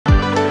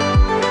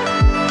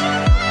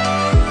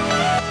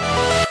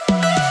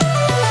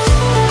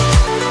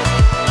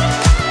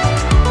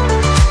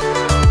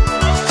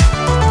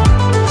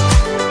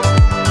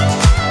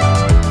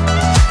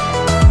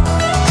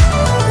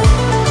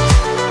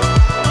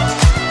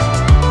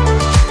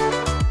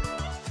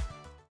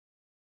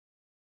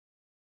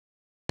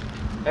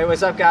Hey,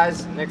 what's up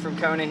guys? Nick from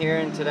Kona here,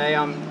 and today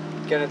I'm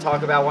going to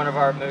talk about one of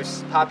our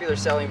most popular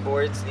selling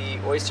boards, the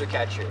Oyster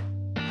Catcher.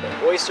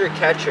 The Oyster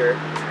Catcher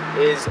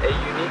is a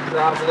unique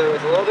graveler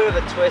with a little bit of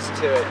a twist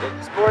to it.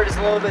 This board is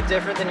a little bit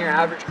different than your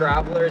average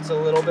graveler. It's a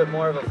little bit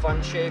more of a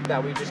fun shape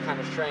that we just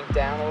kind of shrank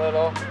down a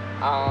little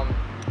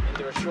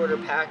into a shorter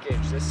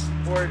package. This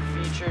board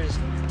features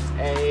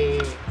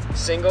a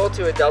single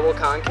to a double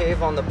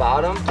concave on the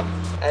bottom,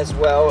 as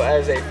well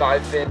as a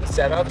 5-fin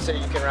setup, so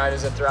you can ride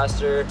as a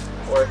thruster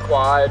or a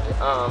quad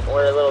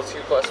or a little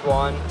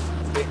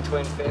 2+1 big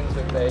twin fins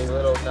with a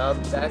little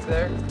nub back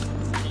there.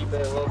 Keep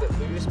it a little bit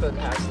loose, but the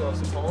pack still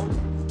has some hold.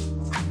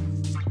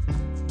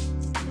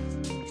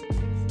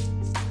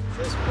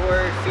 This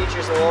board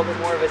features a little bit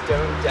more of a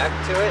dome deck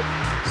to it,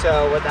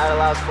 so what that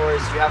allows for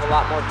is you have a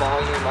lot more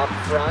volume up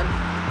front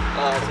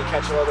to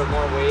catch a little bit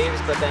more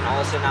waves, but then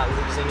also not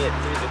losing it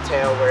through the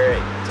tail where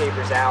it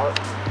tapers out.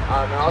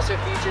 It also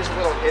features a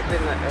little hip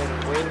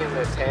and wing in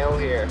the tail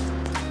here,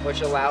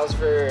 which allows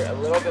for a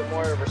little bit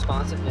more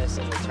responsiveness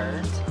in the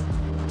turns.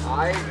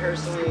 I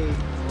personally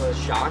was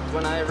shocked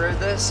when I rode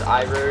this.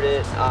 I rode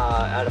it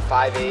at a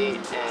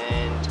 5'8",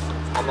 and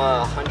I'm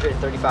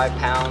 135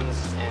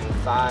 pounds and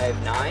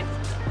 5'9",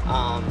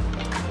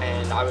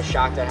 and I was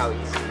shocked at how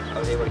easy I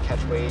was able to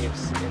catch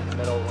waves in the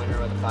middle of winter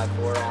with a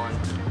 5'4" on.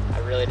 I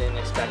really didn't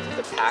expect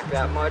it to pack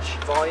that much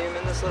volume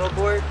in this little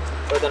board,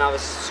 but then I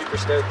was super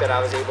stoked that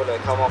I was able to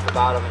come off the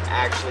bottom and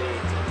actually,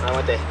 when I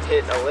went to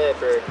hit a lip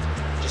or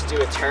just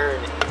do a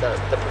turn, the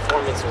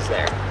performance was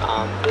there.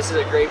 This is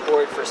a great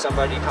board for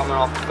somebody coming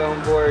off a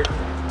foam board,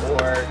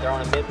 or they're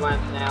on a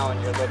mid-length now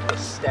and you're looking to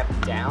step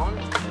down.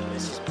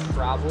 This is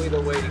probably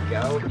the way to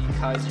go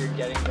because you're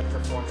getting the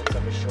performance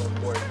of a short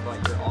board,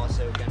 but you're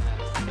also going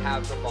to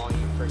have the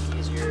volume for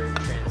easier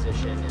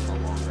transition in the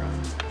long run.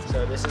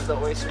 So this is the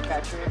Oyster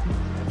Catcher.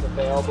 It's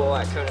available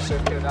at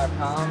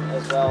konasurfco.com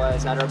as well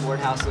as at our board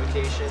house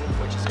location,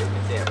 which is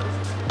open daily.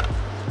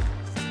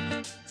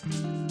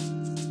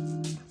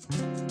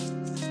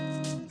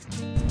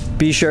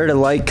 Be sure to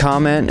like,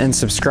 comment, and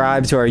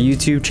subscribe to our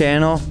YouTube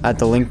channel at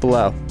the link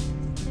below.